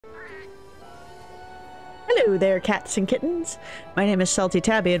Hello there, cats and kittens. My name is Salty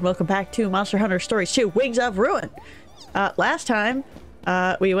Tabby, and welcome back to Monster Hunter Stories 2: Wings of Ruin. Last time,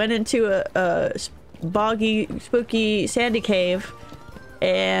 we went into a boggy, spooky, sandy cave,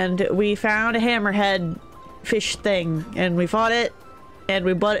 and we found a hammerhead fish thing, and we fought it, and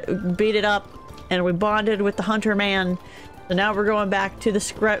we beat it up, and we bonded with the hunter man. So now we're going back to the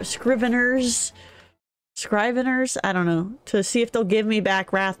scriveners? I don't know, to see if they'll give me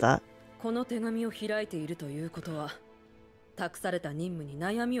back Ratha. この手紙を開いているということは、託された任務に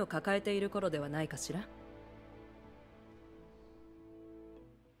悩みを抱えている頃ではないかしら。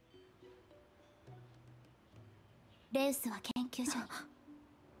レウスは研究所。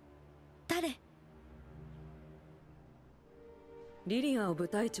誰？リリアを部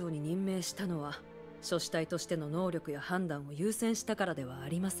隊長に任命したのは、初子隊としての能力や判断を優先したからではあ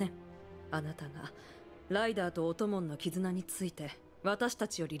りません。あなたがライダーとオトモンの絆について私た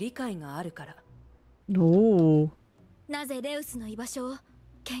ちより理解があるから。おお。なぜレウスの居場所を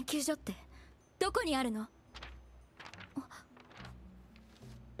研究所ってどこにあるの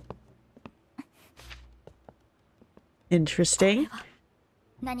？Interesting.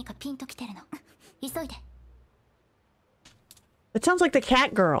 何かピンときてるの。急いで。It sounds like the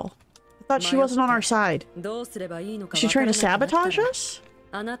cat girl. I thought she wasn't on our side. Is she trying to sabotage us?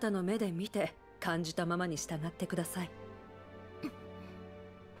 あなたの目で見て感じたままに従ってください。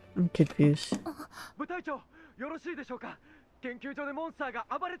I'm confused. 部隊長、よろしいでしょうか？研究所でモンスターが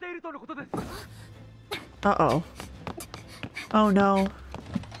暴れているとのことです。Uh-oh. Oh no.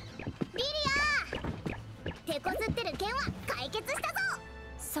 リリア！手こずってる件は解決したぞ。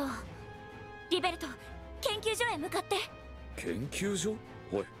そう。リベルト、研究所へ向かって。研究所？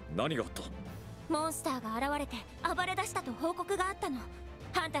おい、何があった？モンスターが現れて暴れ出したと報告があったの。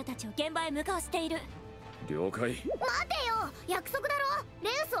ハンターたちを現場へ向かわせている。了解。待てよ、約束だろ。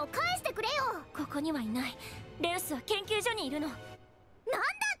レウスを返してくれよ。ここにはいない。レウスは研究所にいるの。なんだ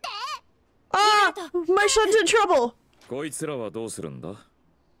って？ Ah! My son's in trouble! こいつらはどうするんだ？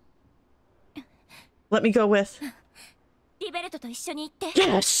 Let me go with. リベルトと一緒に行って。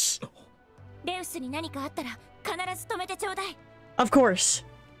Yes! レウスに何かあったら必ず止めてちょうだい。Of course.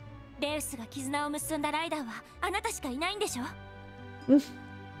 レウスが絆を結んだライダーはあなたしかいないんでしょ？リリ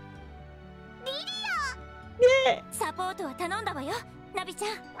ア！ Yeah! サポートは頼んだわよ、ナビちゃん。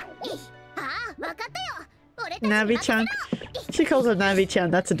ああ、わかったよ。俺たちに Navi-chan. She calls her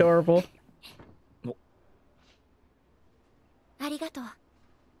Navi-chan. That's adorable. ありがと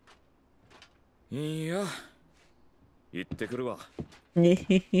う。いや、行ってくるわ。Are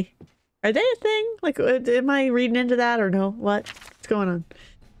they a thing? Like, am I reading into that or no? What? What's going on?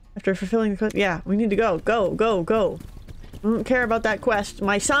 After fulfilling the quest, yeah, we need to go. Go, go, go. I don't care about that quest.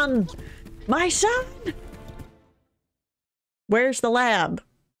 My son! My son! Where's the lab?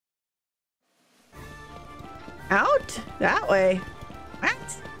 Out? That way. What?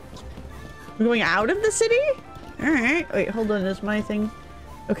 We're going out of the city? Alright. Wait, hold on. Is my thing...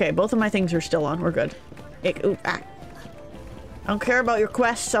 Okay, both of my things are still on. We're good. Ooh, ah. I don't care about your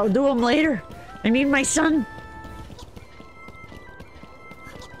quests. I'll do them later. I need my son.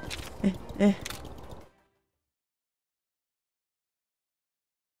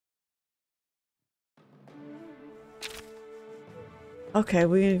 Okay,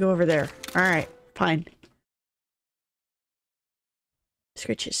 we're gonna go over there. Alright, fine.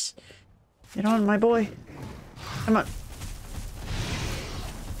 Scritches. Get on, my boy. Come on.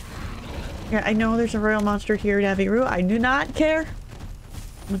 Yeah, I know there's a royal monster here at Aviru. I do not care.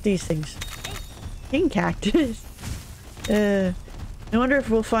 What these things? King cactus. I wonder if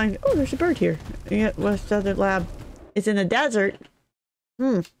we'll find... Oh, there's a bird here. Yeah, what's the other lab? It's in the desert.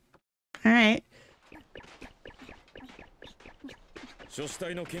 Alright.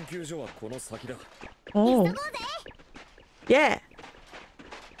 Oh. Yeah.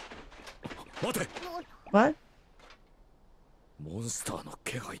 What?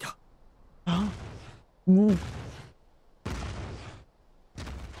 Oh. Ooh.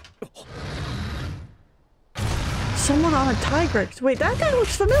 Someone on a Tigrex. Wait, that guy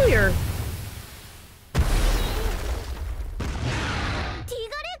looks familiar.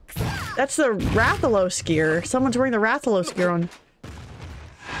 That's the Rathalos gear. Someone's wearing the Rathalos gear on.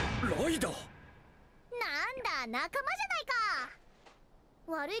 仲間じゃないか。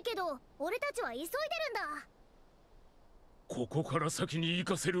悪いけど、俺たちは急いでるんだ。ここから先に行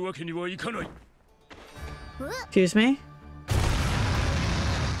かせるわけにはいかない。Excuse me?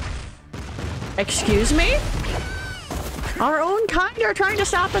 Excuse me? Our own kind are trying to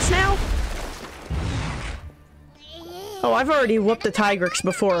stop us now? Oh, I've already whooped the Tigrex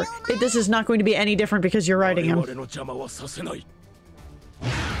before. This is not going to be any different because you're riding him.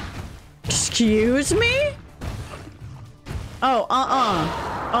 Excuse me? Oh,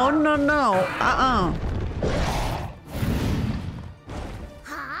 Oh, no, no. は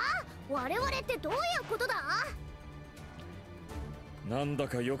あ、我々ってどういうことだ？なんだ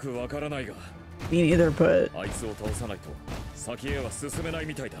かよくわからないが、 Me neither, but... あいつを倒さないと先へは進めない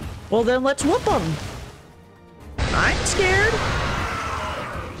みたいだ。 Well, then let's whoop them. I'm scared.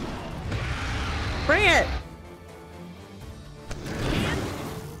 Bring it.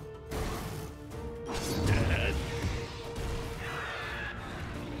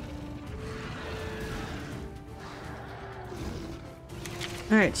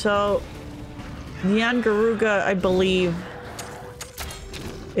 Alright, so the Angaruga, I believe,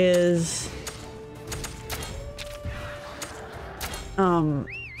 is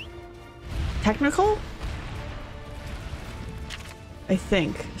technical? I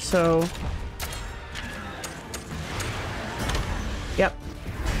think. So yep.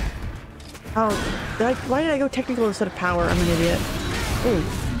 Oh, why did I go technical instead of power? I'm an idiot. Ooh.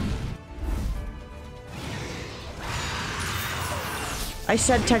 I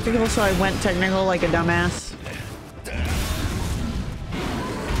said technical, so I went technical like a dumbass.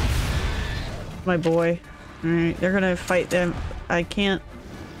 My boy. Alright, they're gonna fight them. I can't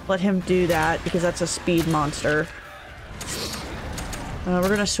let him do that because that's a speed monster. We're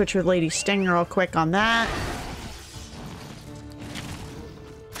gonna switch with Lady Sting real quick on that.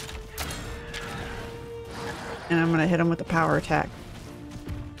 And I'm gonna hit him with the power attack.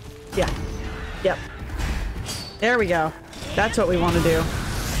 Yeah. Yep. There we go. That's what we want to do.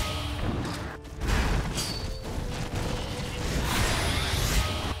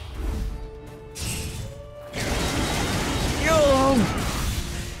 Yo!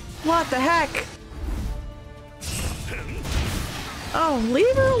 What the heck? Oh,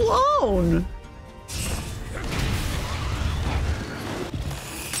 leave her alone!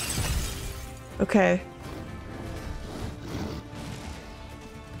 Okay.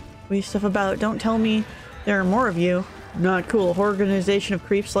 What you stuff about? Don't tell me there are more of you. Not cool. Organization of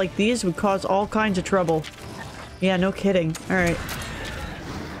creeps like these would cause all kinds of trouble. Yeah, no kidding. Alright.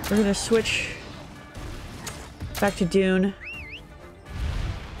 We're gonna switch back to Dune.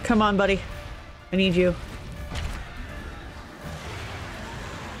 Come on, buddy. I need you.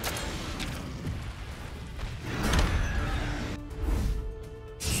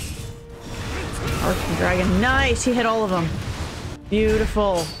 Arctic Dragon. Nice! He hit all of them.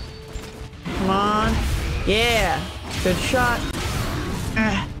 Beautiful. Come on. Yeah! Good shot.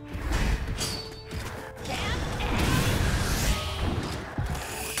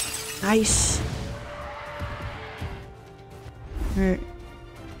 Nice. Alright.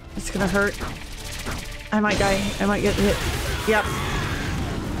 It's gonna hurt. I might die. I might get hit. Yep.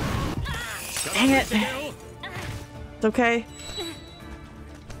 Dang it. It's okay.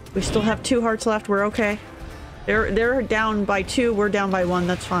 We still have 2 hearts left. We're okay. They're down by 2. We're down by 1.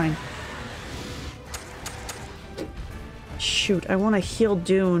 That's fine. Shoot, I want to heal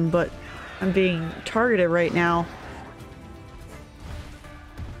Dune, but I'm being targeted right now.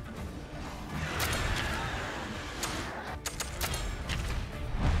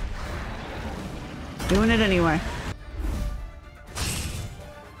 Doing it anyway.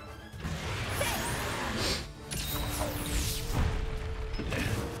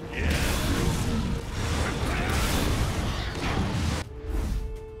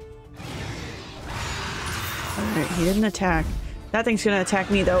 Alright, he didn't attack. That thing's gonna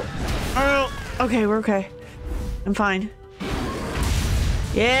attack me though. Oh, okay, we're okay. I'm fine.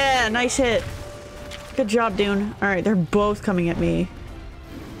 Yeah, nice hit. Good job, Dune. Alright, they're both coming at me,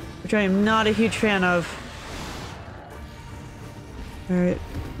 which I am not a huge fan of. Alright,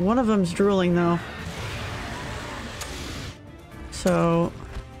 one of them's drooling though. So...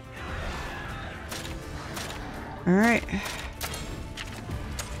 Alright.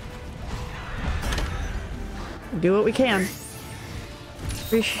 Do what we can.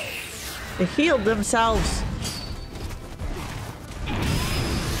 They healed themselves.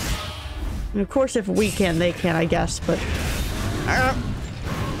 And of course, if we can, they can, I guess, but...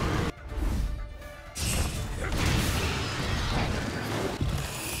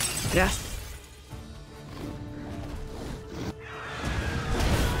 Yes.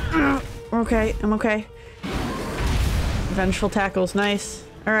 Okay, I'm okay. Vengeful tackles, nice.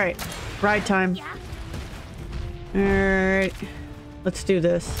 Alright, ride time. Alright. Let's do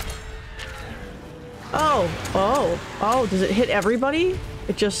this. Oh, does it hit everybody?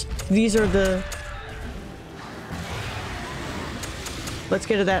 It just, these are the... Let's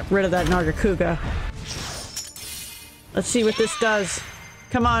get rid of that Nargacuga. Let's see what this does.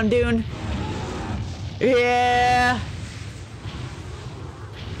 Come on, Dune. Yeah!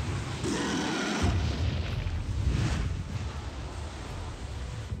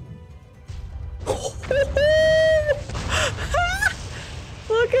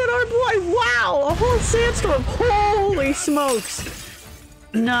 sandstorm. Holy smokes.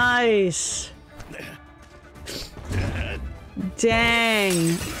 Nice.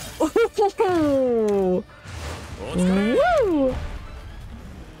 Dang. Woo.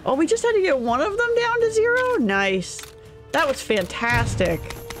 Oh, we just had to get one of them down to 0? Nice. That was fantastic.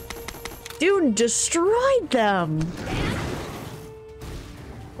 Dude destroyed them.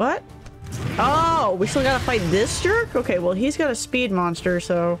 What? Oh, we still gotta fight this jerk? Okay, well, he's got a speed monster,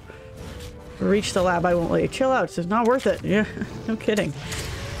 so... Reach the lab, I won't let you. Chill out, it's not worth it. Yeah, no kidding.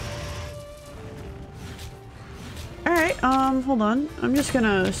 Alright, hold on. I'm just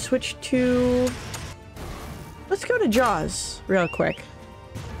gonna switch to... Let's go to Jaws real quick.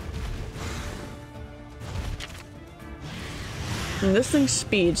 And this thing's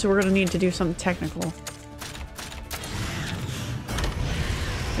speed, so we're gonna need to do something technical.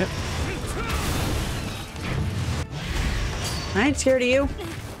 Yep. I ain't scared of you.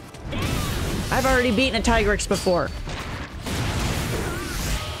 I've already beaten a Tigrex before.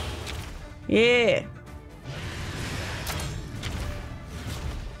 Yeah.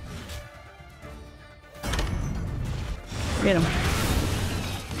 Get him.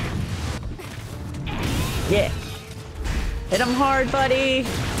 Yeah. Hit him hard, buddy.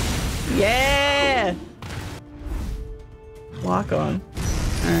 Yeah. Lock on.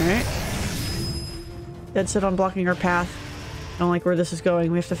 Alright. Dead set on blocking our path. I don't like where this is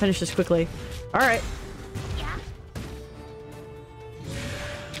going. We have to finish this quickly. Alright.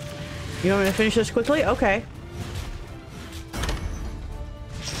 You want me to finish this quickly? Okay.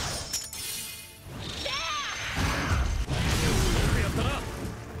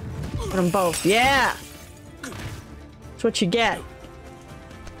 Put them both. Yeah! That's what you get.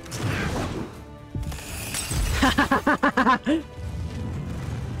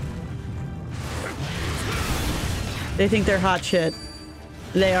 They think they're hot shit.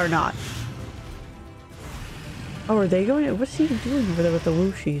 They are not. Oh, are they going? What's he doing over there with the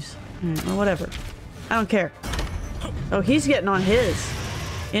whooshies? Well, whatever. I don't care. Oh, he's getting on his.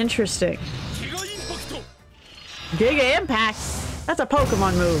 Interesting. Giga Impact? That's a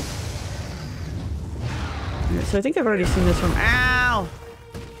Pokemon move. So I think I've already seen this from. Ow!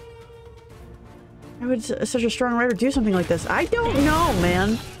 Why would such a strong rider do something like this? I don't know,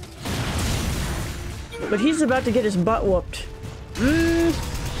 man. But he's about to get his butt whooped.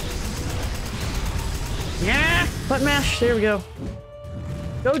 Yeah! Butt mash. There we go.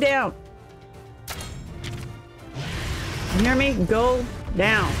 Go down. You hear me? Go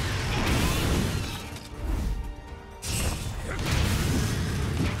down.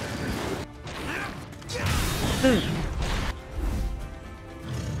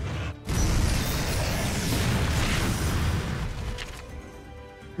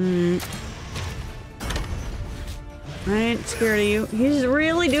 I ain't scared of you. He's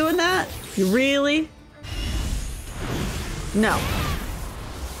really doing that? You really? No.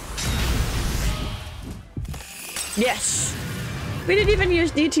 Yes! We didn't even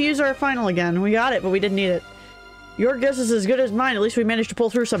need to use our final again. We got it, but we didn't need it. Your guess is as good as mine. At least we managed to pull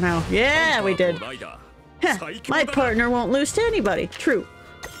through somehow. Yeah, we did. Heh, my partner won't lose to anybody. True.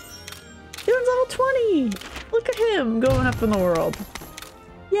 Dude's level 20! Look at him going up in the world.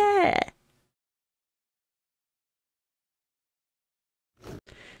 Yeah!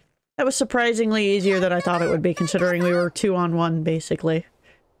 That was surprisingly easier than I thought it would be, considering we were 2-on-1, basically.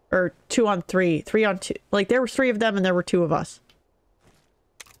 Or 2-on-3. 3-on-2. Like, there were 3 of them and there were 2 of us.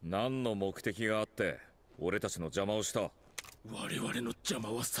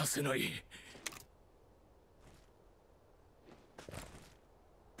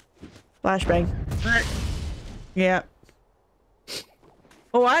 Flashbang. Yeah.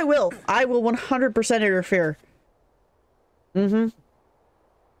 Oh, I will. I will 100% interfere. Mm-hmm.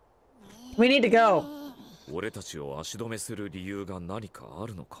 We need to go.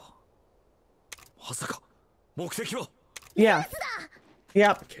 Yeah.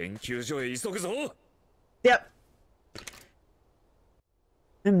 Yep. Yep.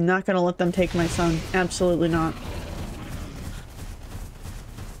 I'm not gonna let them take my son. Absolutely not.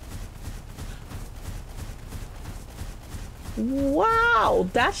 Wow,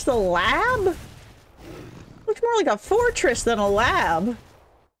 that's the lab? Looks more like a fortress than a lab.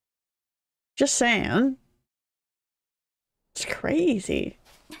 Just saying. It's crazy.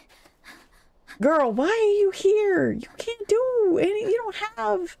 Girl, why are you here? You can't do any. You don't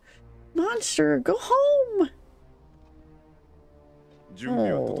have monster. Go home.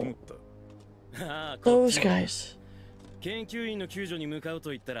 Oh. Those guys.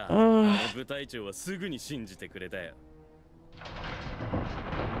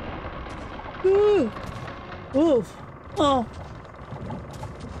 Ooh. Ooh. Oh.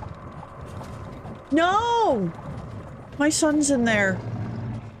 No! My son's in there.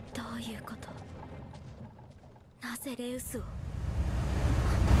 どういうこと？なぜレウスを？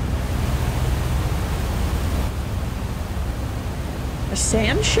 A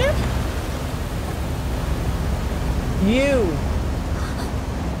sand ship? You.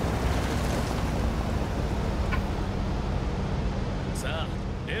 さあ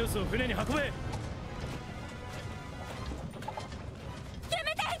レウスを船に運べ。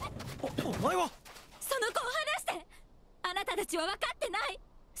お前は。その子を離して！あなたたちは分かってない。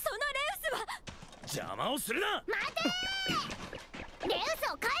そのレウスは。邪魔をするな。待て！レウ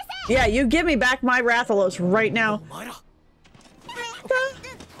スを返せ！ Yeah, you give me back my Rathalos right now. お前ら。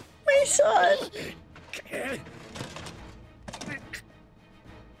 My son.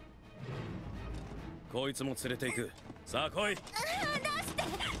 こいつも連れて行く。さあ来い。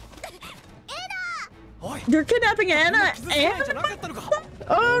 You're kidnapping Anna? 傷つけないんじゃなかったのか。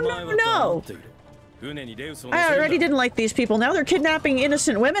 Oh, no, no. 船にレウスを I already didn't like these people. Now they're kidnapping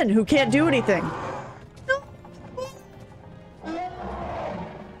innocent women who can't do anything. No.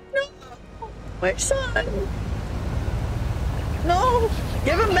 No. My son. No.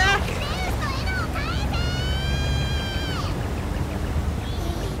 Give him back.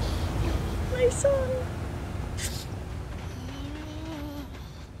 My son.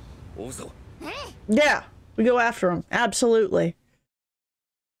 追うぞ。 Yeah. We go after him. Absolutely.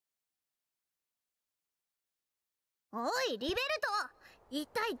 おいリベルト、一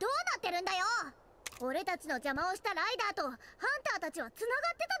体どうなってるんだよ。俺たちの邪魔をしたライダーとハンターたちは繋が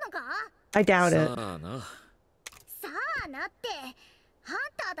ってたのか？ I doubt it. さあな。さあなって、ハン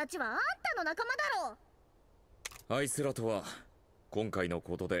ターたちはあんたの仲間だろ。あいつらとは今回の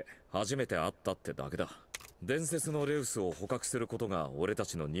ことで初めて会ったってだけだ。伝説のレウスを捕獲することが俺た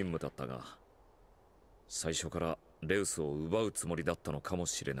ちの任務だったが、最初からレウスを奪うつもりだったのかも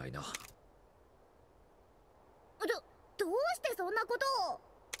しれないな。どうしてそんなことを？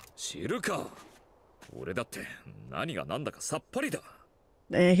知るか。俺だって何が何だかさっぱりだ。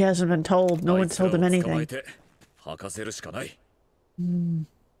He hasn't been told. No one's told him 捕まえ anything. て吐かせるしかない。見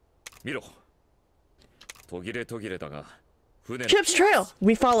ろ。途切れ途切れだが、船。 Chip's trail.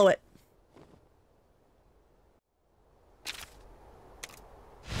 We follow it.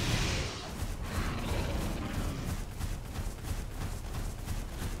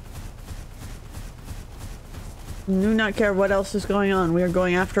 Do not care what else is going on. We are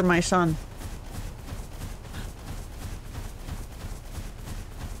going after my son.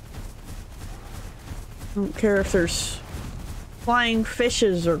 Don't care if there's flying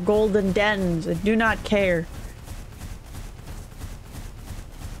fishes or golden dens. I do not care.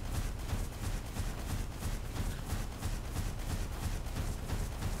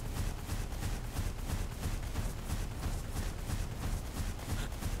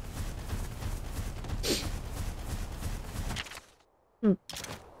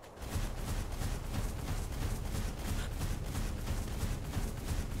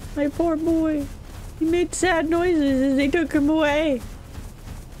 My poor boy. He made sad noises as they took him away.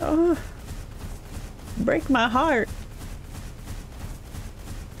 Oh, break my heart.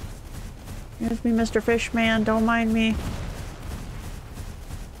 Here's me, Mr. Fishman. Don't mind me.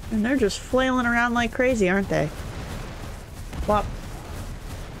 And they're just flailing around like crazy, aren't they? Whop.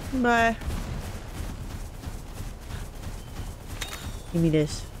 Bye. Give me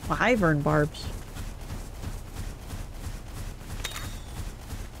this. Wyvern barbs.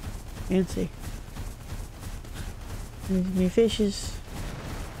 Fancy. There's new fishes.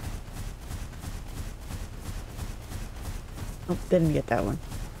 Oh, didn't get that one.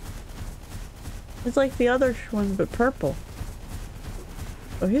 It's like the other one, but purple.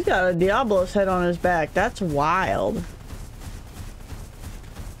 Oh, he's got a Diablo's head on his back. That's wild.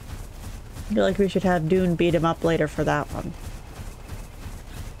 I feel like we should have Dune beat him up later for that one.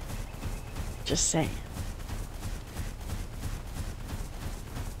 Just saying.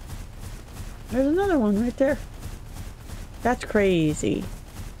 There's another one right there. That's crazy.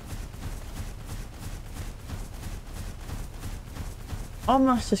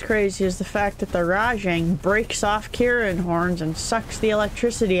 Almost as crazy as the fact that the Rajang breaks off Kirin horns and sucks the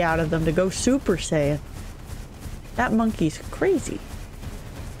electricity out of them to go Super Saiyan. That monkey's crazy.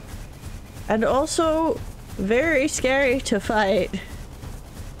 And also very scary to fight.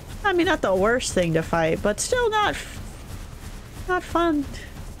 I mean, not the worst thing to fight, but still not fun.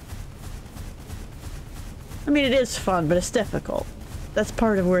 I mean, it is fun, but it's difficult. That's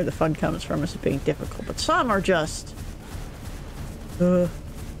part of where the fun comes from, is it being difficult. But some are just... Oh,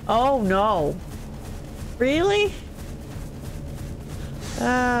 no. Really? Oh,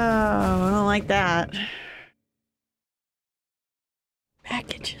 I don't like that.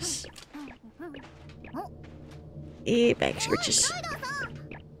 Packages. Bags of riches.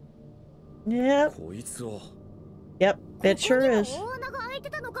 Yep. こいつを Yep. It sure is. 大穴が開いて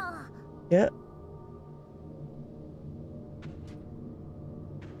たのか。 Yep.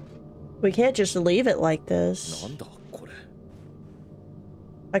 We can't just leave it like this. なんだこれ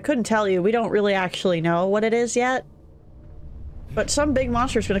I couldn't tell you. We don't really actually know what it is yet. But some big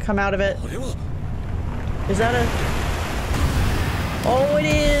monster's gonna come out of it. あれは Is that a... Oh, it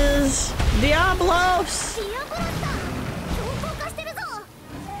is! Diablos! ディアブラスター。強行化してるぞ。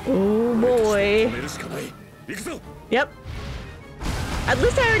 Oh boy. 止めるしかない行くぞ Yep. At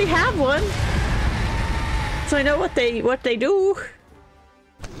least I already have one. So I know what they do.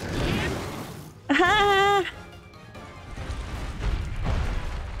 Ah!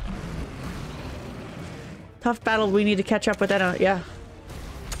 Tough battle. We need to catch up with that. Yeah.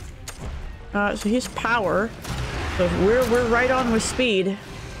 So he's power. So we're right on with speed.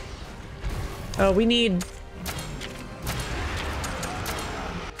 Oh, we need...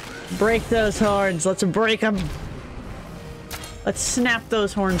 Break those horns. Let's break them. Let's snap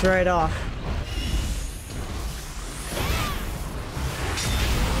those horns right off.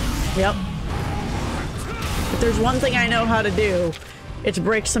 Yep. If there's one thing I know how to do, it's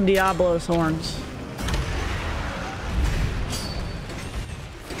break some Diablo's horns.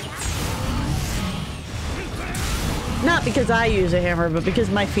 Not because I use a hammer, but because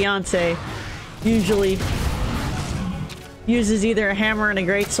my fiance usually uses either a hammer and a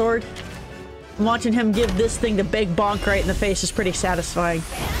greatsword. Watching him give this thing the big bonk right in the face is pretty satisfying.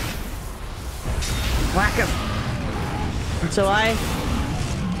 Whack him. And so I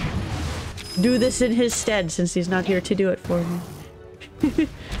do this in his stead since he's not here to do it for me.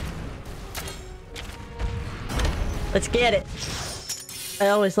 Let's get it. I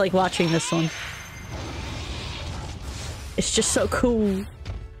always like watching this one. It's just so cool.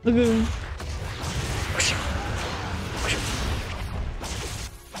 Look at him.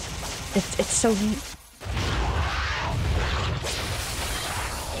 It's so neat.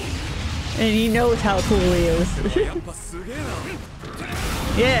 And he knows how cool he is.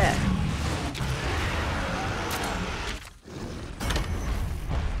 Yeah.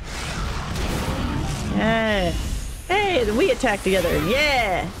 Yeah. Hey, then we attack together.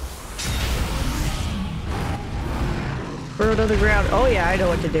 Yeah. Throw it on the ground. Oh yeah, I know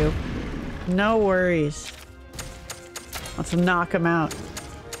what to do. No worries. Let's knock him out.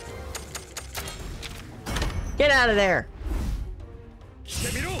 Get out of there.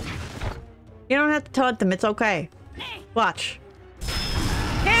 You don't have to taunt them. It's okay. Watch.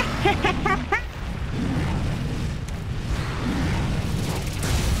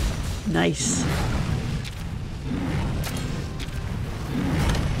 Nice.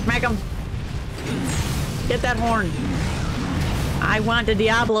 Smack him. Get that horn. I want the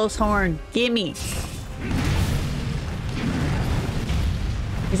Diablo's horn. Gimme.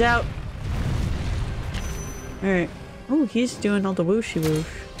 He's out. Alright. Oh, he's doing all the wooshy woosh.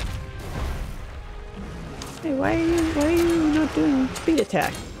 Hey, why are you not doing speed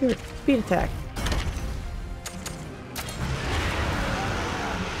attack? Here, speed attack.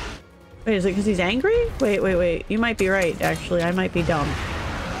 Wait, is it because he's angry? Wait. You might be right, actually. I might be dumb.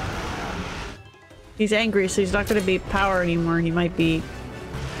 He's angry, so he's not going to be power anymore. He might be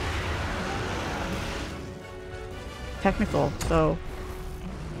technical, so...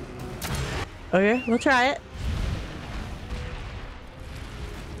 Okay, we'll try it.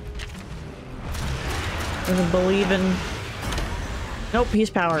 I'm gonna believe in... Nope, he's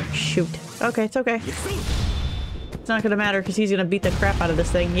power. Shoot. Okay, it's okay. It's not gonna matter because he's gonna beat the crap out of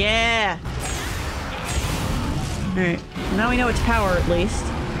this thing. Yeah! Alright, now we know it's power at least.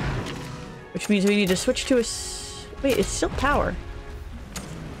 Which means we need to switch to a... Wait, it's still power.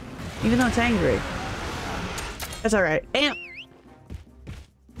 Even though it's angry. That's alright. And...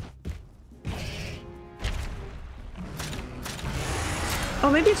 Oh,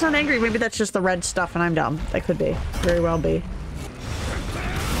 maybe it's not angry. Maybe that's just the red stuff and I'm dumb. That could be. Very well be.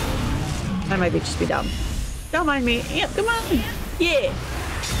 I might just be dumb. Don't mind me. Yeah, come on. Yeah.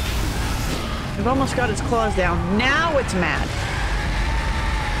 We've almost got its claws down. Now it's mad.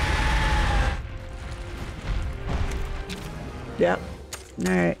 Yep.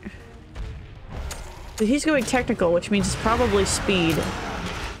 Alright. So he's going technical, which means it's probably speed.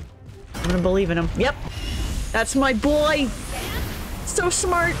 I'm gonna believe in him. Yep. That's my boy. So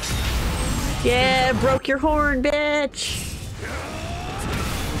smart. Yeah, broke your horn, bitch.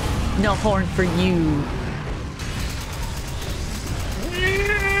 No horn for you.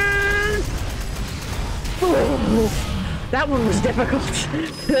 Oh, that one was difficult.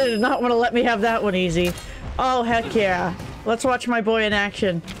 They did not want to let me have that one easy. Oh, heck yeah. Let's watch my boy in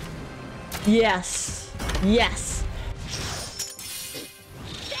action. Yes. Yes.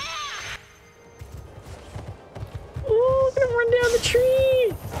 Oh, I'm gonna run down the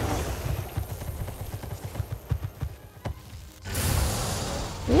tree.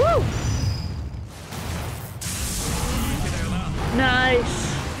 Woo! Nice.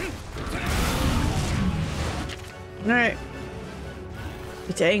 Alright.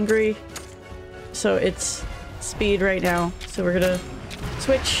 It's angry. So it's speed right now. So we're gonna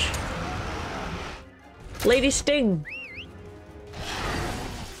switch. Lady Sting.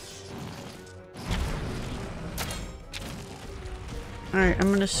 Alright,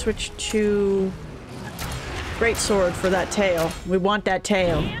 I'm gonna switch to Great Sword for that tail. We want that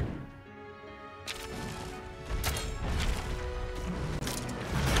tail.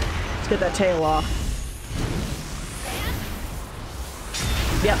 Let's get that tail off.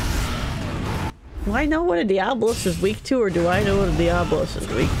 Yep. Do I know what a Diablos is weak to, or do I know what a Diablos is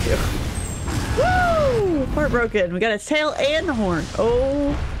weak to? Woo! Heartbroken. We got its tail and the horn.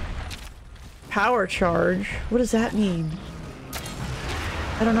 Oh. Power charge. What does that mean?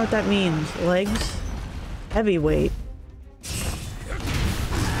 I don't know what that means. Legs? Heavyweight.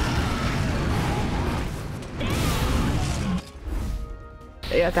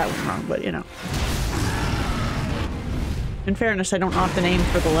 I got that one wrong, but you know. In fairness, I don't often aim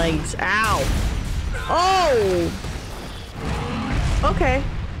for the legs. Ow! Oh! Okay.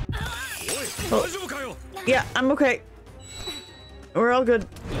 Oh. Yeah, I'm okay. We're all good.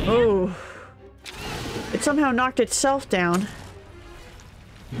 Oh. It somehow knocked itself down.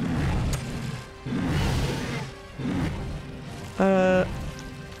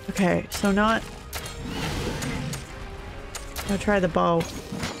 Okay, so not... I'll try the bow.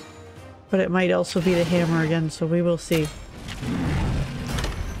 But it might also be the hammer again, so we will see.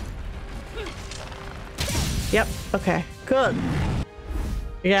 Yep, okay. Good.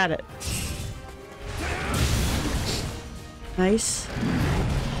 We got it. Nice.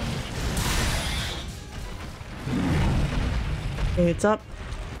 Okay, it's up.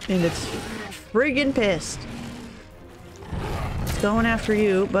 And it's friggin' pissed. It's going after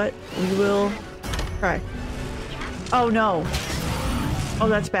you, but we will try. Oh no. Oh,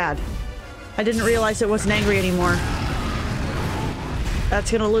 that's bad. I didn't realize it wasn't angry anymore.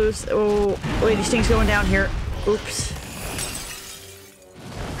 That's gonna lose. Oh, Lady Sting's going down here. Oops.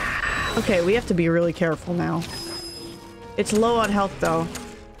 Okay, we have to be really careful now. It's low on health though.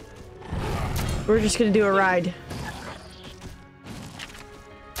 We're just gonna do a ride.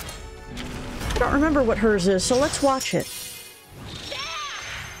 I don't remember what hers is, so let's watch it.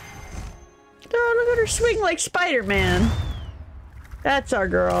 Oh, look at her swing like Spider-Man. That's our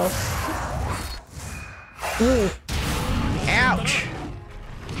girl. Ooh. Ouch.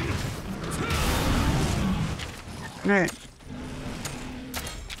 Alright.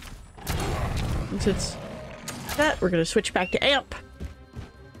 Once it's that, we're gonna switch back to Amp.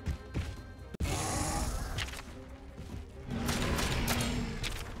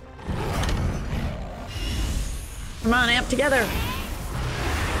 Come on, Amp together.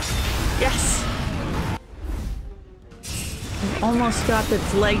 Yes. Almost got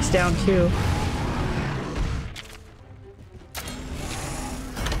its legs down too.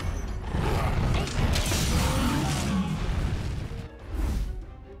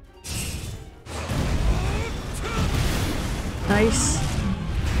 Nice.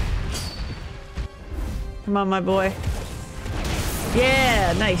 Come on, my boy.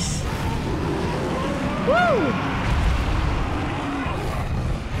 Yeah, nice. Woo!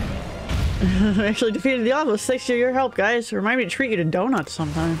 Actually defeated the Diablos. Thanks to your help, guys. Remind me to treat you to donuts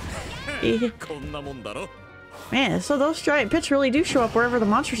sometime. Man, so those giant pits really do show up wherever the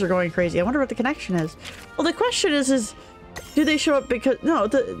monsters are going crazy. I wonder what the connection is. Well, the question is do they show up because... No,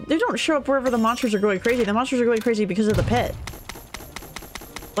 they don't show up wherever the monsters are going crazy. The monsters are going crazy because of the pit.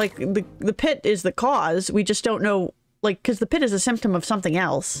 Like, the pit is the cause. We just don't know... Like, because the pit is a symptom of something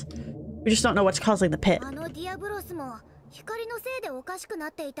else. We just don't know what's causing the pit.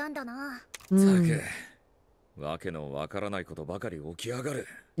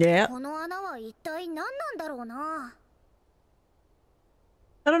 Yeah.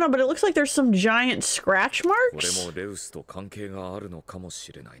 I don't know, but it looks like there's some giant scratch marks.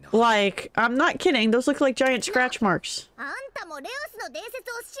 Like, I'm not kidding. Those look like giant scratch marks.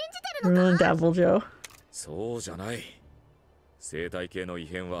 Ruined Devil Joe. そうじゃない。生態系の異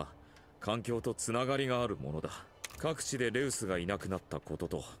変は環境とつながりがあるものだ。各地でレウスがいなくなったこと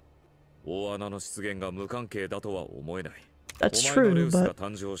と大穴の出現が無関係だとは思えない。お前のレウスが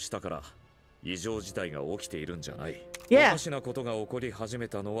誕生したから異常事態が起きているんじゃない。おかしなことが起こり始め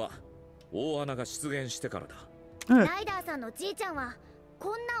たのは大穴が出現してからだ。ライダーさんのじいちゃんはこ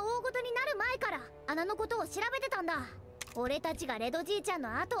んな大事になる前から穴のことを調べてたんだ。俺たちがレドじいちゃん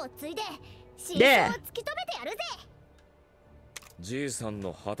の後を継いで真相を突き止めてやるぜ。じいさん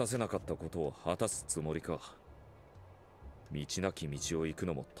の果たせなかったことを果たすつもりか。道なき道を行く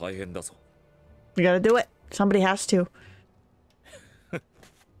のも大変だぞ。We gotta do it. Somebody has to.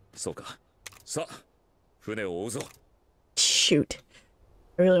 そうか。さあ、船を追うぞ。Shoot.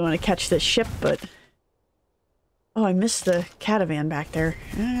 I really want to catch this ship, but... Oh, I missed the catavan back there.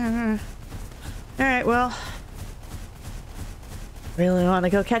 Alright, well... Really want to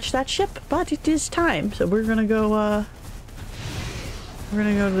go catch that ship, but it is time, so we're gonna go, we're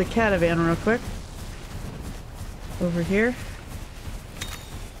gonna go to the catavan real quick. Over here.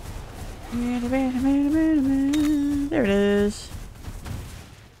 There it is.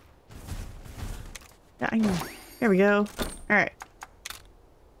 Yeah, I know. There we go. Alright.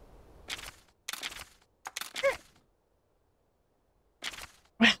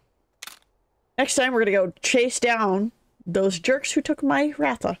 Next time we're gonna go chase down those jerks who took my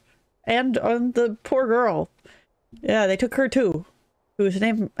Ratha. And the poor girl. Yeah, they took her too. Whose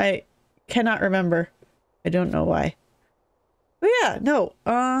name I cannot remember. I don't know why. But yeah, no.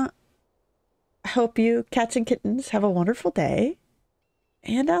 I hope you cats and kittens have a wonderful day.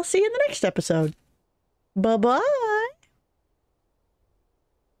 And I'll see you in the next episode. Bye-bye!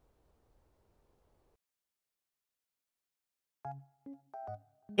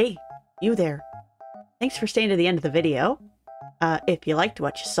 Hey, you there. Thanks for staying to the end of the video. If you liked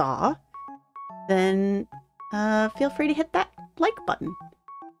what you saw, then feel free to hit that like button.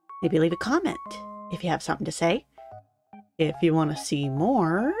 Maybe leave a comment if you have something to say. If you want to see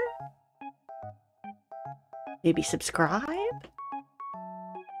more, maybe subscribe.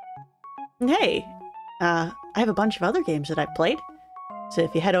 And hey, I have a bunch of other games that I've played, so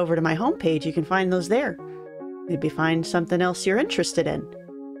if you head over to my homepage, you can find those there. Maybe find something else you're interested in.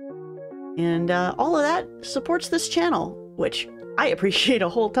 And all of that supports this channel, which I appreciate a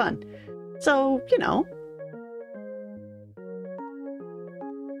whole ton. So, you know.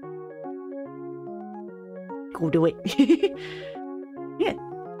 Go do it. Yeah.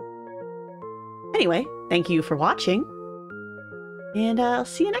 Anyway, thank you for watching. And I'll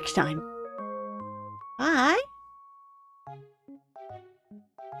see you next time. Bye.